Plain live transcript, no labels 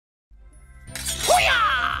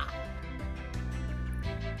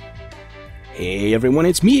Hey everyone,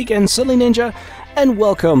 it's me again, SuddenlyNinja, and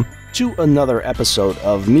welcome to another episode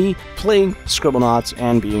of me playing Scribblenauts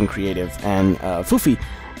and being creative and foofy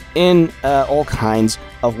in all kinds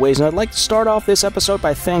of ways. And I'd like to start off this episode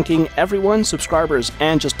by thanking everyone, subscribers,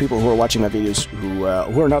 and just people who are watching my videos who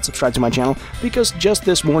are not subscribed to my channel, because just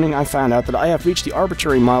this morning I found out that I have reached the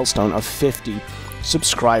arbitrary milestone of 50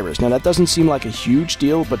 subscribers. Now that doesn't seem like a huge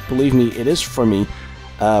deal, but believe me, it is for me.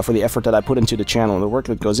 For the effort that I put into the channel and the work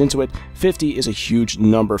that goes into it. 50 is a huge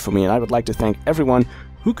number for me, and I would like to thank everyone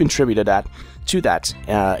who contributed to that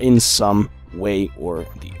in some way or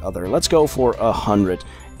the other. Let's go for 100.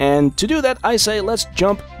 And to do that, I say let's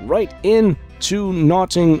jump right into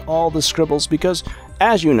knotting all the scribbles, because,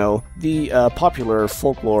 as you know, the popular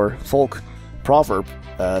folk proverb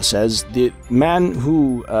says the man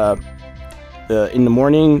who in the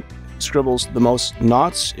morning scribbles the most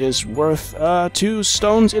knots is worth 2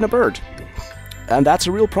 stones in a bird. And that's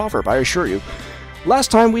a real proverb, I assure you. Last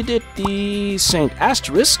time we did the Saint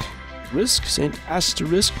Asterisk. Saint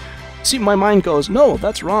Asterisk. See, my mind goes, no,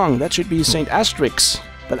 that's wrong. That should be Saint Asterix.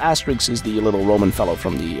 But Asterix is the little Roman fellow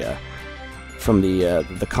from the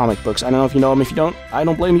comic books. I don't know if you know him. If you don't, I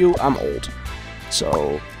don't blame you. I'm old.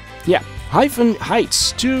 So, yeah. Hyphen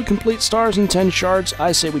Heights. 2 complete stars and 10 shards.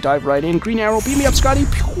 I say we dive right in. Green arrow, beam me up, Scotty.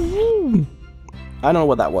 Pew! I don't know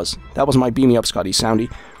what that was. That was my beam me up, Scotty soundy.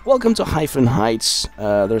 Welcome to Hyphen Heights.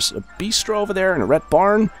 There's a bistro over there and a red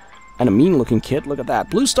barn and a mean-looking kid. Look at that.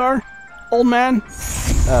 Blue star, old man,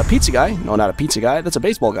 pizza guy. No, not a pizza guy. That's a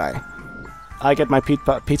baseball guy. I get my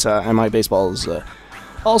pizza and my baseballs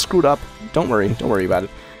all screwed up. Don't worry about it.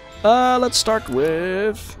 Let's start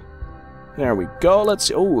with... There we go. Let's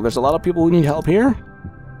see. Oh, there's a lot of people who need help here.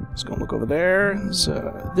 Let's go and look over there.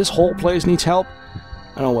 This whole place needs help.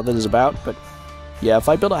 I don't know what that is about, but yeah, if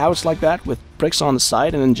I build a house like that with bricks on the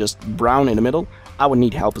side and then just brown in the middle, I would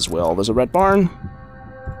need help as well. There's a red barn.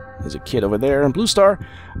 There's a kid over there. And blue star.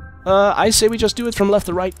 I say we just do it from left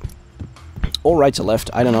to right. Or right to left.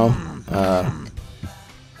 I don't know.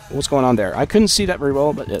 What's going on there? I couldn't see that very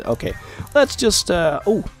well, but okay. Let's just...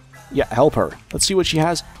 oh. Yeah, help her. Let's see what she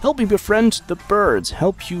has. Help me befriend the birds.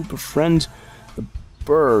 Help you befriend the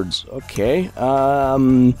birds. Okay.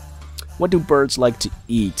 What do birds like to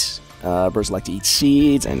eat? Birds like to eat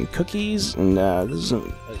seeds and cookies. And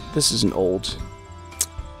this is an old.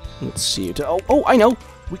 Let's see. Oh, I know.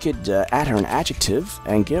 We could add her an adjective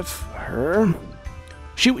and give her.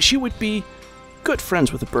 She would be good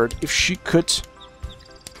friends with a bird if she could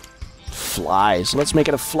fly. So let's make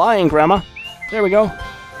it a flying grandma. There we go.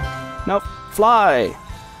 Now, fly!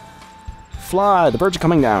 Fly! The birds are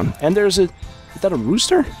coming down. And there's a... Is that a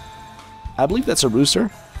rooster? I believe that's a rooster.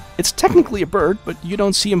 It's technically a bird, but you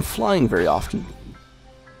don't see him flying very often.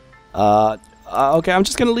 Okay, I'm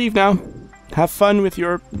just gonna leave now. Have fun with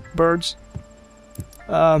your birds.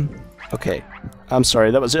 Okay. I'm sorry,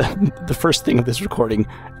 that was the first thing of this recording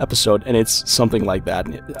episode, and it's something like that.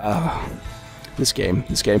 This game.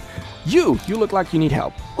 You look like you need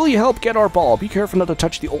help. Will you help get our ball? Be careful not to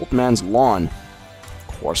touch the old man's lawn.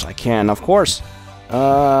 Of course I can, of course.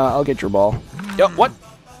 I'll get your ball. Yo, what?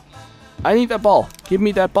 I need that ball. Give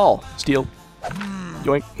me that ball. Steal.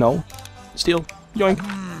 Yoink. No. Steal. Yoink.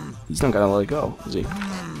 He's not gonna let it go, is he?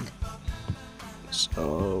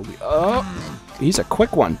 So, he's a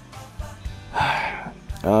quick one.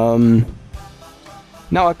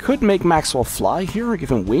 Now, I could make Maxwell fly here,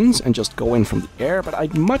 give him wings, and just go in from the air, but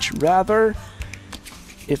I'd much rather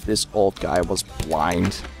if this old guy was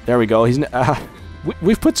blind. There we go.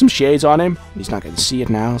 We've put some shades on him. He's not going to see it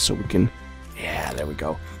now, so we can... Yeah, there we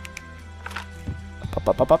go.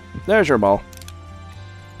 Up. There's your ball.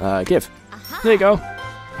 Give. There you go.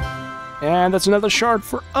 And that's another shard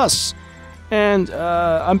for us. And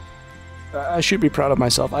I should be proud of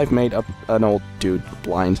myself. I've made an old dude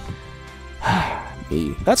blind.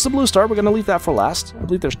 That's the blue star. We're going to leave that for last. I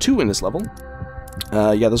believe there's 2 in this level.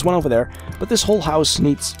 Yeah, there's 1 over there. But this whole house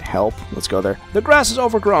needs help. Let's go there. The grass is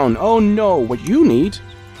overgrown. Oh no. What you need,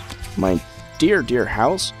 my dear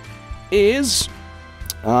house, is...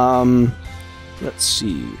 let's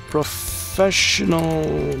see.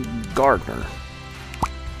 Professional gardener.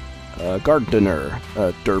 Gardener.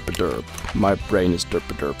 Derp-a-derp. My brain is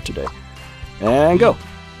derp-a-derp today. And go.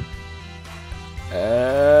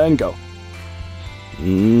 And go.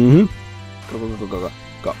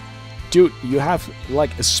 Go. Dude, you have,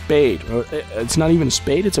 like, a spade. It's not even a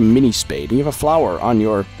spade, it's a mini spade. And you have a flower on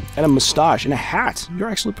your... And a mustache and a hat. You're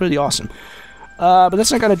actually pretty awesome. But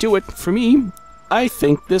that's not gonna do it for me. I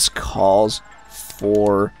think this calls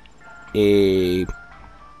for a...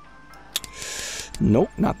 Nope,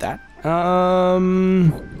 not that.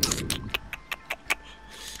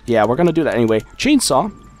 Yeah, we're gonna do that anyway.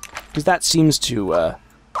 Chainsaw, because that seems to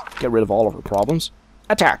get rid of all of our problems.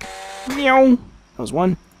 Attack! Meow! That was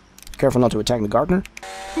one. Careful not to attack the gardener.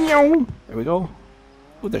 Meow! There we go.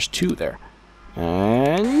 Oh, there's two there.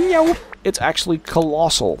 And meow! It's actually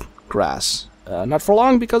colossal grass. Not for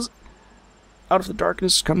long, because out of the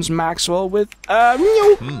darkness comes Maxwell with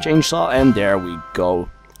meow! Chainsaw, and there we go.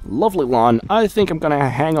 Lovely lawn. I think I'm gonna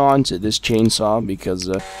hang on to this chainsaw because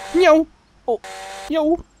meow! Oh,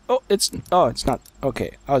 meow! Oh, it's not.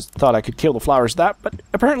 Okay, I thought I could kill the flowers with that, but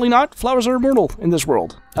apparently not. Flowers are immortal in this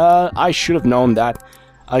world. I should have known that.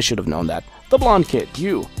 I should have known that. The blonde kid,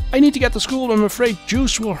 you. I need to get to school, but I'm afraid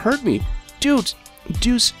Juice will hurt me. Dude,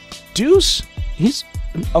 Deuce? He's...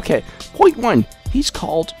 Okay, point one. He's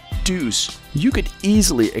called Deuce. You could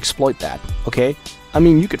easily exploit that, okay? I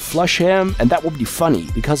mean, you could flush him, and that would be funny,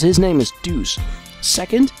 because his name is Deuce.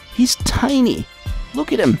 Second, he's tiny.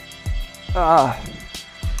 Look at him.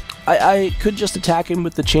 I could just attack him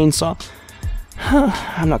with the chainsaw.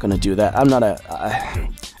 I'm not gonna do that. I'm not a...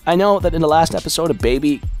 I know that in the last episode a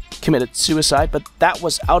baby committed suicide, but that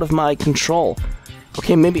was out of my control.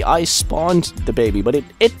 Okay, maybe I spawned the baby, but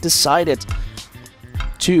it decided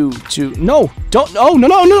to... No! Don't...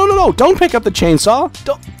 No! Don't pick up the chainsaw!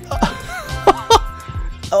 Don't...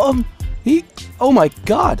 Oh my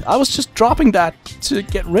god, I was just dropping that to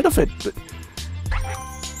get rid of it, but...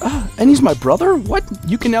 and he's my brother? What?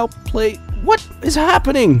 You can now play... What is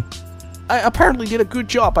happening? I apparently did a good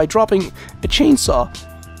job by dropping a chainsaw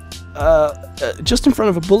just in front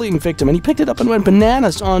of a bullying victim, and he picked it up and went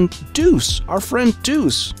bananas on Deuce, our friend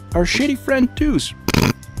Deuce, our shitty friend Deuce.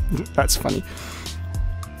 That's funny.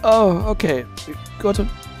 Oh, okay. Go to...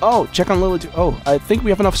 Oh, check on Lily. Oh, I think we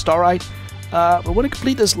have enough starite. But when I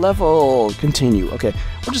complete this level, continue. Okay,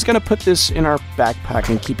 we're just gonna put this in our backpack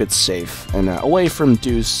and keep it safe and away from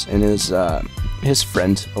Deuce and his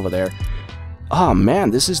friend over there. Oh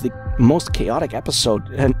man, this is the most chaotic episode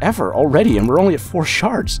ever already, and we're only at 4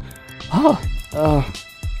 shards.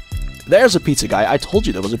 There's a pizza guy. I told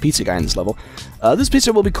you there was a pizza guy in this level. This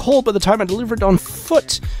pizza will be cold by the time I deliver it on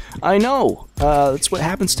foot. I know. That's what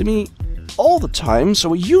happens to me all the time. So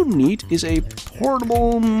what you need is a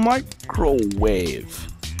portable microwave.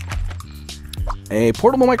 A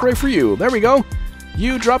portable microwave for you. There we go.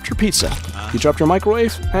 You dropped your pizza. You dropped your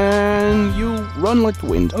microwave, and you run like the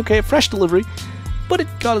wind. Okay, fresh delivery, but it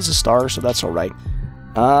got us a star, so that's alright.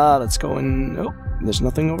 Let's go in... Oh, there's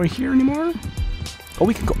nothing over here anymore. Oh,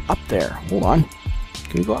 we can go up there. Hold on.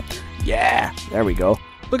 Can we go up there? Yeah, there we go.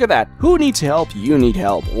 Look at that. Who needs help? You need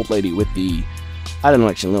help. Old lady with the... I don't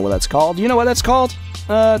actually know what that's called. Do you know what that's called?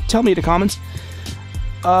 Tell me in the comments.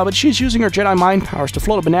 But she's using her Jedi mind powers to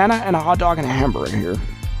float a banana and a hot dog and a hamburger here.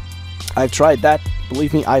 I've tried that.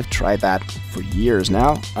 Believe me, I've tried that for years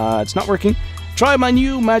now. It's not working. Try my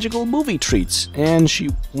new magical movie treats. And she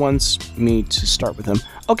wants me to start with them.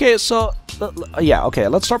 Okay, so... yeah, okay,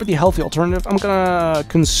 let's start with the healthy alternative. I'm gonna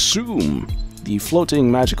consume the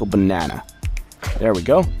floating magical banana. There we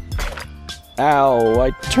go. Ow,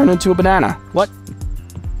 I turned into a banana. What?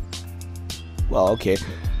 Well, okay.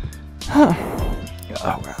 Huh.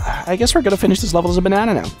 I guess we're gonna finish this level as a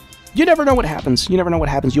banana now. You never know what happens. You never know what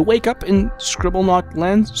happens. You wake up in Scribblenaut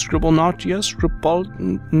land, Scribblenauts, Scribble,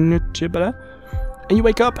 and you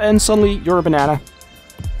wake up and suddenly you're a banana.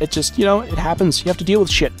 It just, you know, it happens. You have to deal with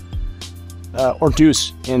shit. Or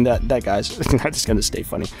Deuce in that guy's. That's just gonna stay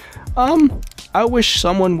funny. I wish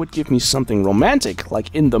someone would give me something romantic,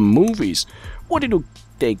 like in the movies. What do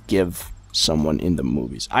they give someone in the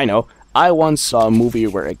movies? I know. I once saw a movie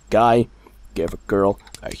where a guy gave a girl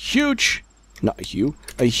a huge,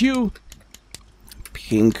 a huge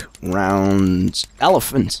pink round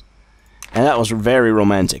elephant. And that was very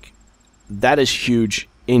romantic. That is huge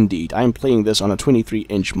indeed. I'm playing this on a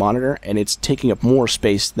 23-inch monitor, and it's taking up more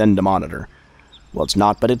space than the monitor. Well, it's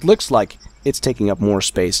not, but it looks like it's taking up more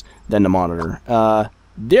space than the monitor.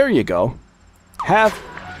 There you go.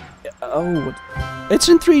 Oh, it's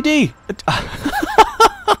in 3D.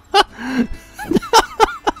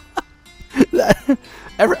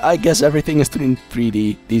 I guess everything is in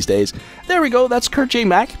 3D these days. There we go. That's Kurt J.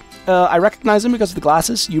 Mack. I recognize him because of the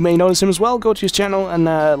glasses. You may notice him as well. Go to his channel and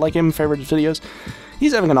like him, favorite his videos.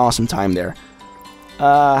 He's having an awesome time there.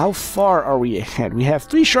 How far are we ahead? We have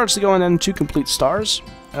 3 shards to go and then 2 complete stars.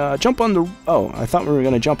 Jump on the... Oh, I thought we were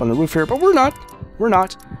going to jump on the roof here, but we're not. We're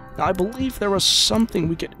not. Now, I believe there was something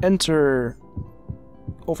we could enter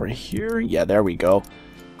over here. Yeah, there we go.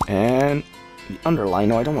 And the underline.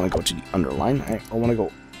 No, I don't want to go to the underline. I want to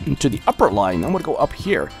go to the upper line. I want to go up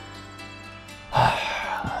here.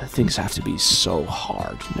 Things have to be so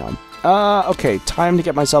hard, you know. Okay, time to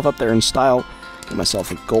get myself up there in style. Get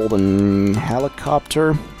myself a golden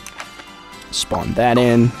helicopter. Spawn that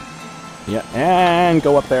in. Yeah, and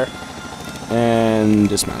go up there. And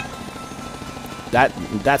dismount.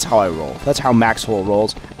 That's how I roll. That's how Maxwell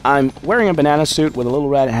rolls. I'm wearing a banana suit with a little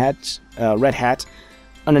red hat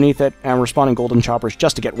underneath it, and we're spawning golden choppers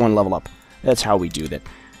just to get one level up. That's how we do that.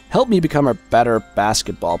 Help me become a better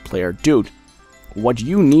basketball player. Dude, what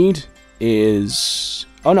you need is...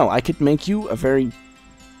 Oh no, I could make you a very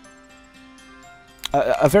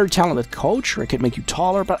talented coach, or I could make you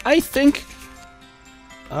taller, but I think...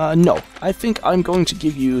 no. I think I'm going to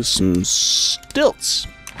give you some stilts.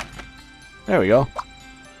 There we go.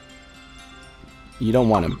 You don't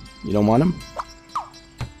want him. You don't want him?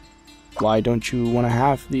 Why don't you want to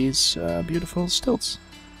have these beautiful stilts?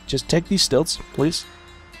 Just take these stilts, please.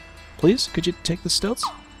 Please, could you take the stilts?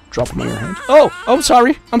 Drop them on your hand. Oh! Oh,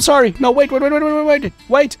 sorry! I'm sorry! No, wait!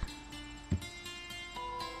 Wait!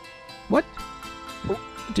 What? Oh,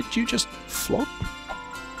 did you just float?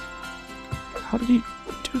 How did he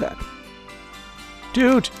do that?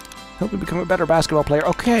 Dude! Help me become a better basketball player.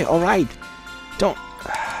 Okay, alright. Don't...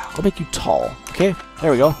 I'll make you tall, okay?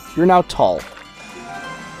 There we go. You're now tall.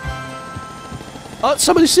 Oh,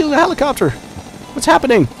 somebody's stealing the helicopter! What's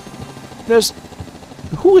happening? There's...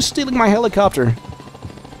 Who is stealing my helicopter?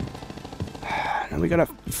 Now we gotta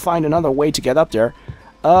find another way to get up there.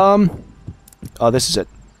 Oh, this is it.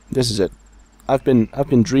 This is it. I've been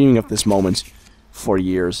dreaming of this moment for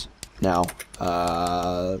years now.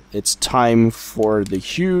 It's time for the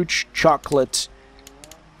huge chocolate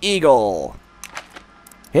eagle.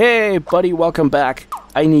 Hey, buddy, welcome back.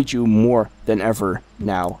 I need you more than ever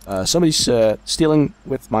now. Somebody's stealing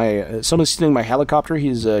my helicopter.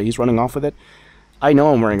 He's running off with it. I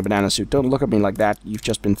know I'm wearing a banana suit. Don't look at me like that. You've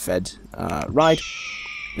just been fed. Right.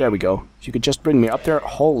 There we go. If you could just bring me up there.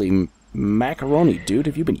 Holy macaroni, dude.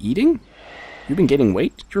 Have you been eating? You've been gaining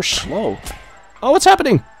weight? You're slow. Oh, what's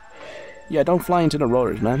happening? Yeah, don't fly into the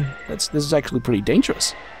rotors, man. This is actually pretty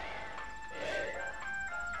dangerous.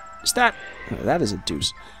 Is that... That is a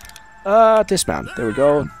deuce. Dismount. There we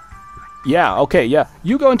go. Yeah, okay, yeah.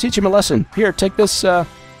 You go and teach him a lesson. Here, take this,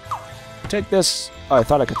 Take this... Oh, I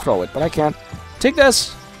thought I could throw it, but I can't. Take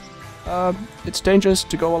this! It's dangerous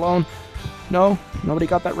to go alone. No? Nobody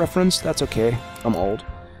got that reference? That's okay. I'm old.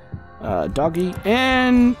 Doggy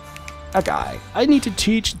and... a guy. I need to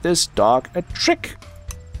teach this dog a trick.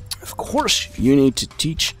 Of course, you need to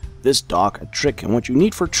teach this dog a trick. And what you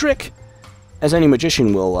need for trick, as any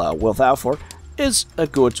magician will vow for, is a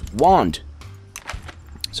good wand.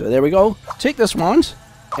 So there we go. Take this wand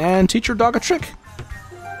and teach your dog a trick.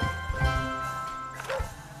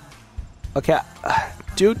 Okay,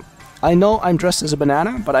 dude, I know I'm dressed as a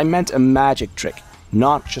banana, but I meant a magic trick,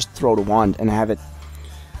 not just throw the wand and have it.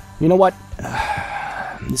 You know what?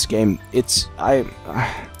 This game, it's...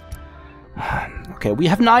 Okay, we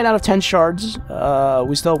have 9 out of 10 shards.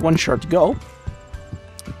 We still have 1 shard to go.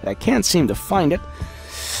 I can't seem to find it.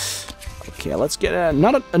 Okay, let's get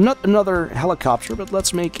not another helicopter, but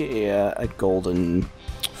let's make a golden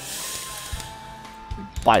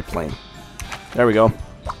biplane. There we go.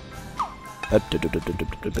 That's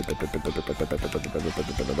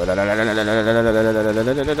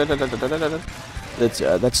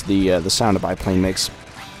the sound a biplane makes.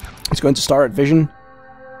 It's going to start at vision.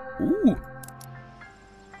 Ooh.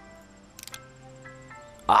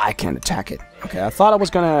 I can't attack it. Okay, I thought I'm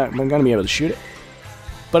gonna be able to shoot it,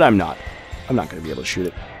 but I'm not. I'm not gonna be able to shoot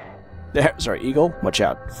it. There, sorry, eagle. Watch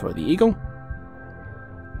out for the eagle.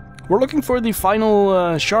 We're looking for the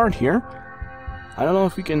final shard here. I don't know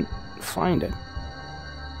if we can find it.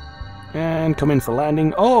 And come in for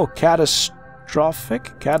landing. Oh,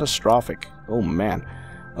 catastrophic. Oh man.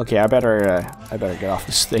 Okay, I better get off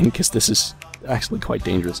this thing because this is actually quite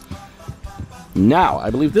dangerous. Now, I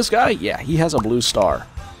believe this guy, yeah, he has a blue star.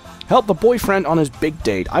 Help the boyfriend on his big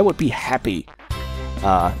date. I would be happy.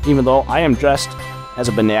 Even though I am dressed as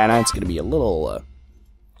a banana, it's going to be a little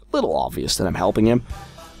obvious that I'm helping him.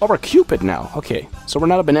 Oh, we're Cupid now. Okay, so we're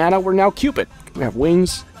not a banana, we're now Cupid. We have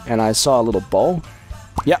wings, and I saw a little bow.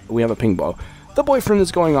 Yeah, we have a ping bow. The boyfriend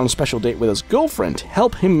is going on a special date with his girlfriend.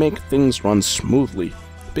 Help him make things run smoothly.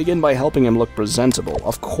 Begin by helping him look presentable,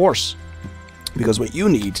 of course. Because what you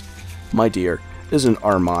need, my dear, is an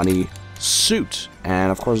Armani suit.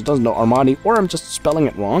 And of course it doesn't know Armani, or I'm just spelling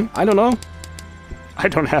it wrong. I don't know. I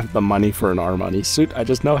don't have the money for an Armani suit. I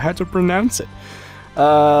just know how to pronounce it.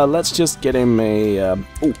 Let's just get him a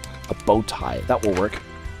bow tie. That will work.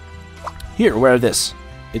 Here, wear this.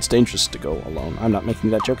 It's dangerous to go alone. I'm not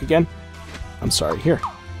making that joke again. I'm sorry. Here.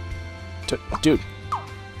 Dude.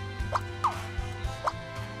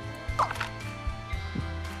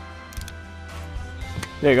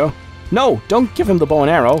 There you go. No, don't give him the bow and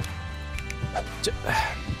arrow.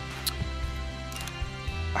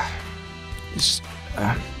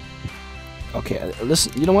 Okay,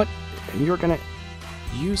 listen, you know what? You're gonna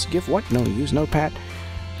give what? No, use notepad.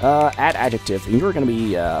 Add adjective, and you're gonna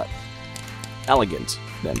be, elegant,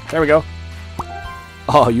 then. There we go.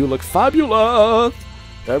 Oh, you look fabulous!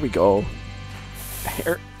 There we go.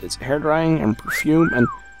 It's hair drying and perfume, and...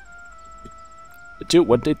 Dude,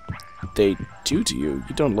 what did they do to you?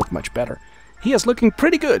 You don't look much better. He is looking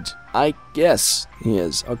pretty good. I guess he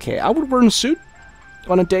is. Okay, I would wear a suit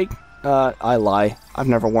on a date. I lie. I've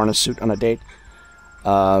never worn a suit on a date.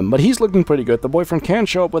 But he's looking pretty good. The boyfriend can't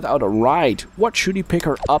show up without a ride. What should he pick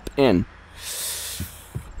her up in?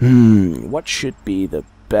 What should be the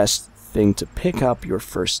best thing to pick up your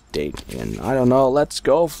first date in? I don't know. Let's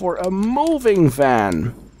go for a moving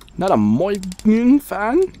van. Not a moving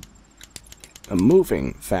fan? A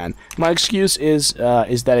moving fan. My excuse is that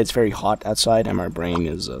it's very hot outside and my brain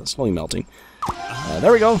is slowly melting.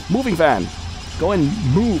 There we go. Moving van. Go and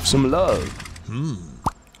move some love.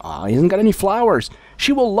 Aw, he hasn't got any flowers.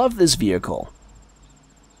 She will love this vehicle.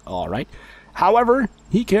 Alright. However,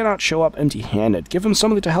 he cannot show up empty-handed. Give him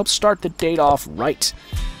something to help start the date off right.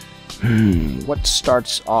 What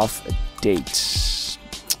starts off a date?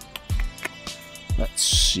 Let's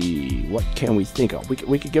see. What can we think of?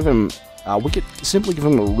 We could give him... we could simply give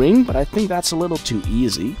him a ring, but I think that's a little too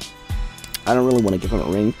easy. I don't really want to give him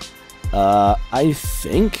a ring. I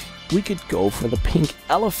think we could go for the pink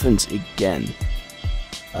elephant again.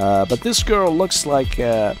 But this girl looks like...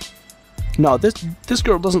 no, this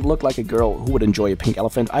girl doesn't look like a girl who would enjoy a pink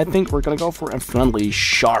elephant. I think we're gonna go for a friendly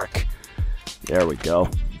shark. There we go.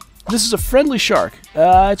 This is a friendly shark.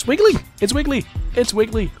 It's wiggly. It's wiggly. It's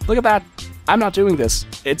wiggly. Look at that. I'm not doing this.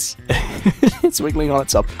 It's it's wiggling on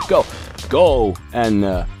itself. Go. Go. And,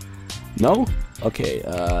 no? Okay,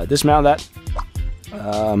 dismount that.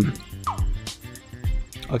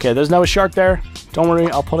 Okay, there's no shark there. Don't worry,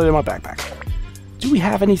 I'll put it in my backpack. Do we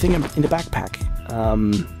have anything in the backpack?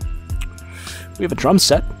 We have a drum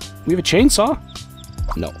set. We have a chainsaw?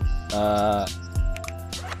 No.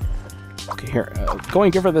 Okay, here. Go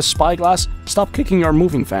and give her this spyglass. Stop kicking your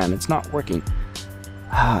moving fan. It's not working.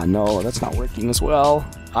 Ah, no, that's not working as well.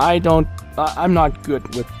 I'm not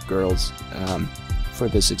good with girls, for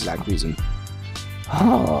this exact reason.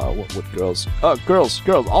 Ah, what would girls... girls.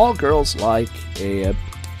 All girls like a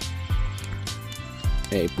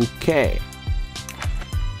bouquet.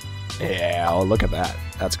 Yeah, oh, look at that.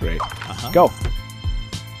 That's great. Go.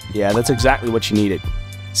 Yeah, that's exactly what she needed.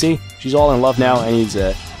 See? She's all in love now, and he's,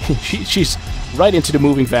 she's right into the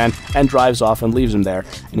moving van and drives off and leaves him there,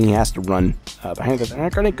 and he has to run behind her. They're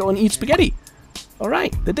gonna go and eat spaghetti.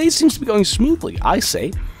 Alright, the day seems to be going smoothly, I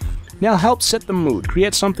say. Now help set the mood.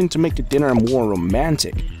 Create something to make the dinner more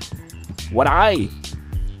romantic. What I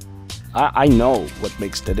know what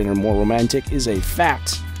makes the dinner more romantic is a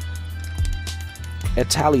fat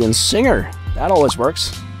Italian singer. That always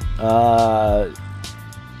works. Alright.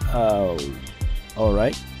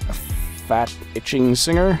 A fat itching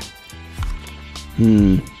singer?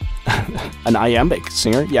 An iambic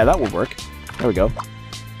singer? Yeah, that would work. There we go.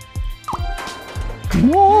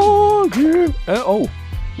 Oh,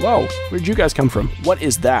 whoa, where'd you guys come from? What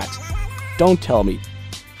is that? Don't tell me.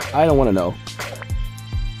 I don't want to know.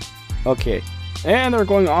 Okay, and they're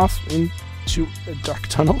going off into a dark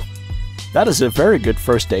tunnel. That is a very good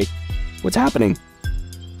first date. What's happening?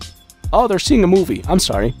 Oh, they're seeing a movie. I'm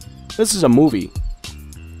sorry. This is a movie.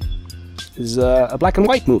 This is a black and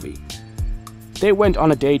white movie. They went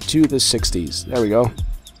on a date to the 60s. There we go.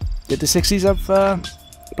 Did the 60s have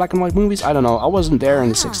black and white movies? I don't know. I wasn't there in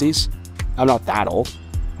the 60s. I'm not that old.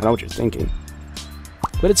 I know what you're thinking.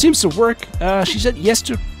 But it seems to work. She said yes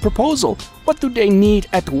to proposal. What do they need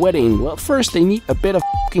at the wedding? Well, first they need a bit of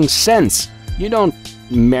fucking sense. You don't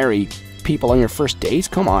marry people on your first date.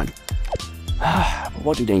 Come on.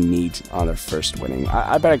 What do they need on their first wedding?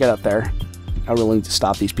 I better get up there. I really need to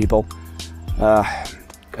stop these people.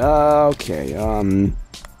 Okay.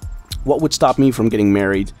 What would stop me from getting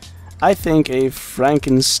married? I think a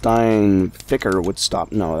Frankenstein vicar would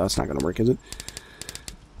stop. No, that's not gonna work, is it?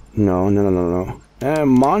 No. A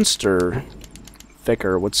monster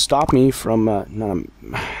vicar would stop me from, a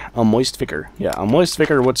moist vicar. Yeah, a moist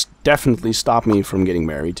vicar would definitely stop me from getting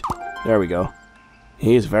married. There we go.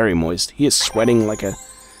 He is very moist. He is sweating like a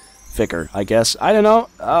vicar, I guess. I don't know.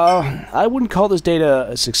 I wouldn't call this date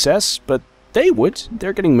a success, but they would.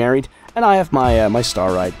 They're getting married, and I have my, my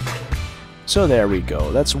star ride. So there we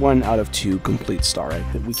go. That's 1 out of 2 complete star ride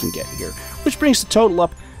that we can get here. Which brings the total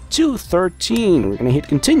up to 13. We're going to hit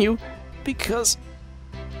continue because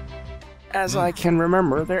as I can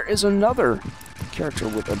remember, there is another character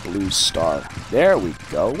with a blue star. There we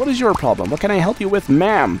go. What is your problem? What can I help you with,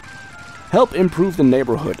 ma'am? Help improve the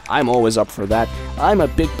neighborhood. I'm always up for that. I'm a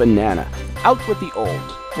big banana. Out with the old.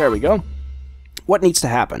 There we go. What needs to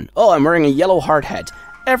happen? Oh, I'm wearing a yellow hard hat.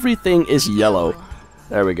 Everything is yellow.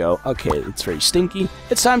 There we go. Okay, it's very stinky.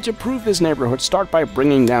 It's time to improve this neighborhood. Start by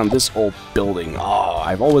bringing down this old building. Oh,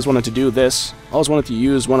 I've always wanted to do this. I always wanted to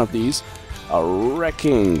use one of these. A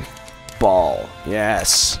wrecking ball.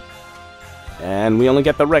 Yes. And we only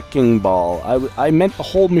get the wrecking ball. I meant the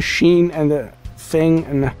whole machine and the thing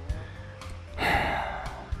and the...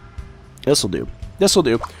 This'll do. This'll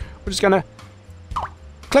do. We're just gonna...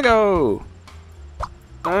 Clicko!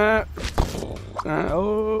 Oh...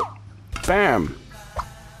 Bam!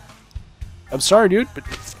 I'm sorry, dude, but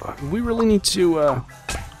we really need to,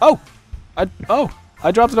 Oh! I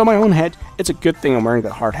dropped it on my own head. It's a good thing I'm wearing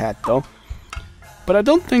that hard hat, though. But I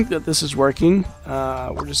don't think that this is working.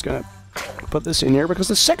 We're just gonna put this in here, because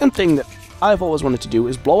the second thing that I've always wanted to do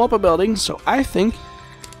is blow up a building, so I think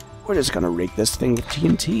we're just gonna rig this thing with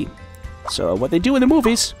TNT. So, what they do in the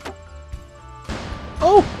movies...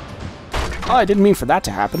 Oh! Oh, I didn't mean for that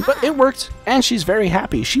to happen, but it worked, and she's very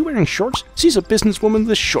happy. Is she wearing shorts? She's a businesswoman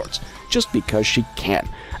with shorts, just because she can.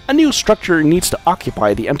 A new structure needs to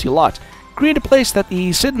occupy the empty lot. Create a place that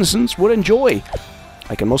the citizens would enjoy.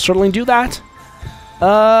 I can most certainly do that.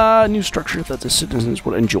 New structure that the citizens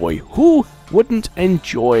would enjoy. Who wouldn't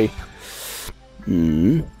enjoy?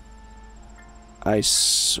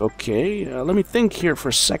 Okay, let me think here for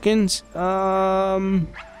a second.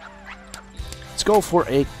 Let's go for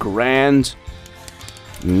a grand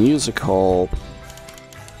musical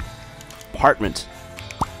apartment.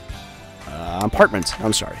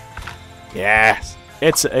 I'm sorry. Yes,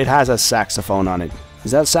 it has a saxophone on it. Is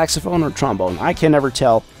that a saxophone or trombone? I can never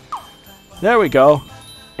tell. There we go.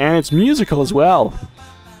 And it's musical as well.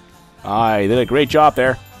 You did a great job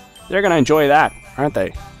there. They're gonna enjoy that, aren't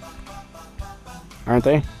they? Aren't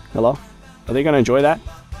they? Hello? Are they gonna enjoy that?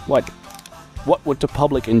 What? What would the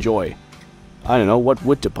public enjoy? I don't know. What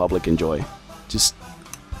would the public enjoy? Just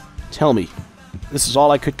tell me. This is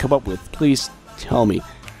all I could come up with. Please tell me.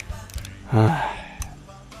 I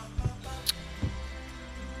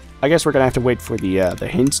guess we're gonna have to wait for the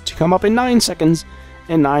hints to come up in 9 seconds.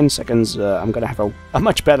 In 9 seconds, I'm gonna have a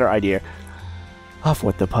much better idea of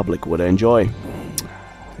what the public would enjoy.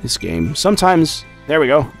 This game. Sometimes, there we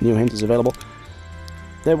go. New hint is available.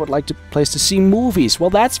 They would like a place to see movies.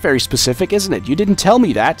 Well, that's very specific, isn't it? You didn't tell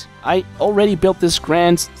me that. I already built this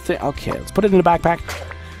grand thing. Okay, let's put it in a backpack.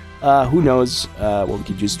 Who knows what we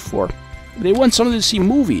could use it for. They want someone to see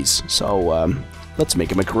movies, so let's make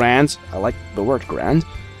them a grand. I like the word grand.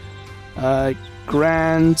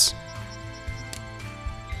 Grand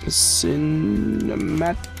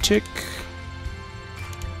cinematic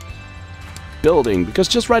building, because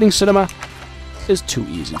just writing cinema is too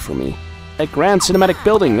easy for me. A grand cinematic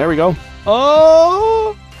building. There we go.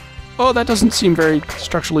 Oh, that doesn't seem very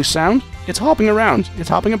structurally sound. It's hopping around. It's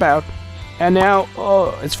hopping about. And now,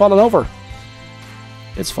 it's fallen over.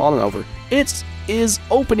 It's fallen over. It is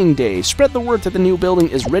opening day. Spread the word that the new building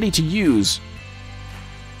is ready to use.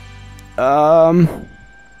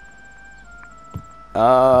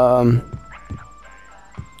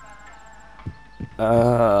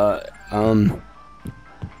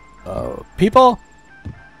 People?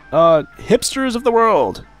 Hipsters of the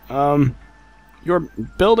world. Your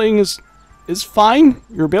building is fine.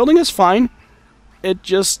 Your building is fine. It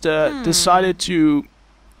just decided to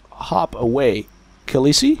hop away.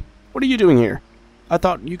 Khaleesi, what are you doing here? I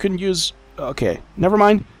thought you couldn't use... Okay, never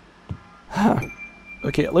mind.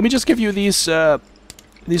 Okay, let me just give you these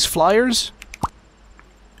flyers.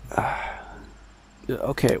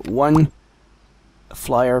 Okay, one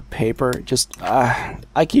flyer paper. Just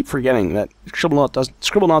I keep forgetting that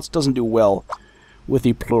Scribblenauts doesn't do well with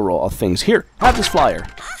the plural of things. Here, have this flyer.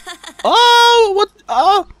 Oh, what?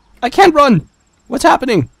 Oh, I can't run. What's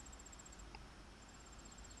happening?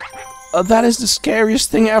 That is the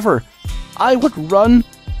scariest thing ever. I would run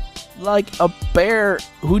like a bear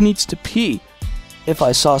who needs to pee if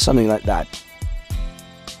I saw something like that.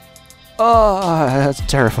 Oh, that's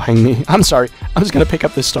terrifying me. I'm sorry. I'm just gonna pick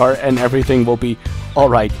up this star and everything will be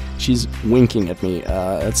alright. She's winking at me.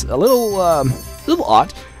 It's a little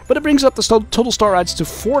odd, but it brings up the total star odds to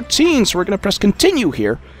 14, so we're gonna press continue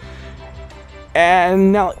here.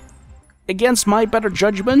 And now, against my better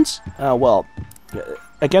judgment,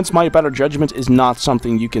 against my better judgment is not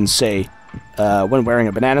something you can say when wearing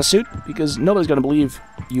a banana suit, because nobody's gonna believe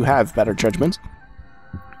you have better judgment.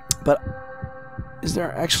 But is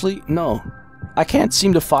there actually... No. I can't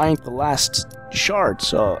seem to find the last shard,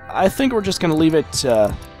 so I think we're just gonna leave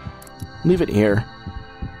it here.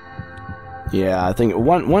 Yeah, I think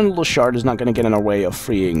one little shard is not gonna get in our way of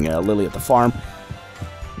freeing Lily at the farm.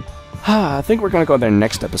 I think we're gonna go there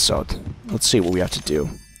next episode. Let's see what we have to do.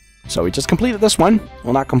 So we just completed this one.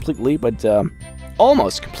 Well, not completely, but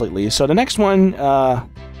almost completely. So the next one,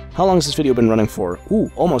 how long has this video been running for?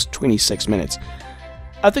 Ooh, almost 26 minutes.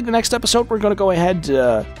 I think the next episode we're going to go ahead,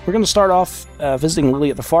 we're going to start off visiting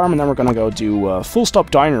Lily at the farm, and then we're going to go do Full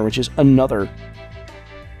Stop Diner, which is another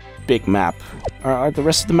big map. Are the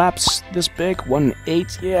rest of the maps this big?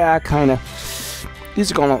 1-8? Yeah, kind of.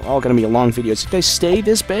 These are all going to be long videos. If they stay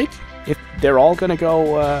this big, if they're all going to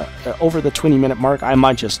go over the 20-minute mark, I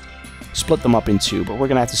might just split them up in two, but we're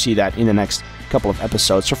going to have to see that in the next couple of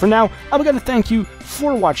episodes. So for now, I'm going to thank you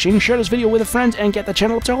for watching. Share this video with a friend and get the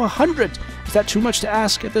channel up to 100. Is that too much to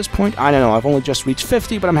ask at this point? I don't know. I've only just reached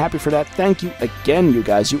 50, but I'm happy for that. Thank you again, you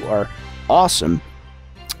guys. You are awesome.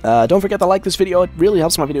 Don't forget to like this video. It really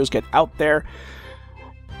helps my videos get out there.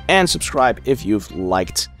 And subscribe if you've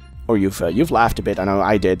liked or you've laughed a bit. I know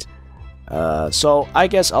I did. So I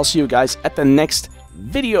guess I'll see you guys at the next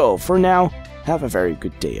video. For now, have a very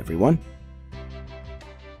good day, everyone.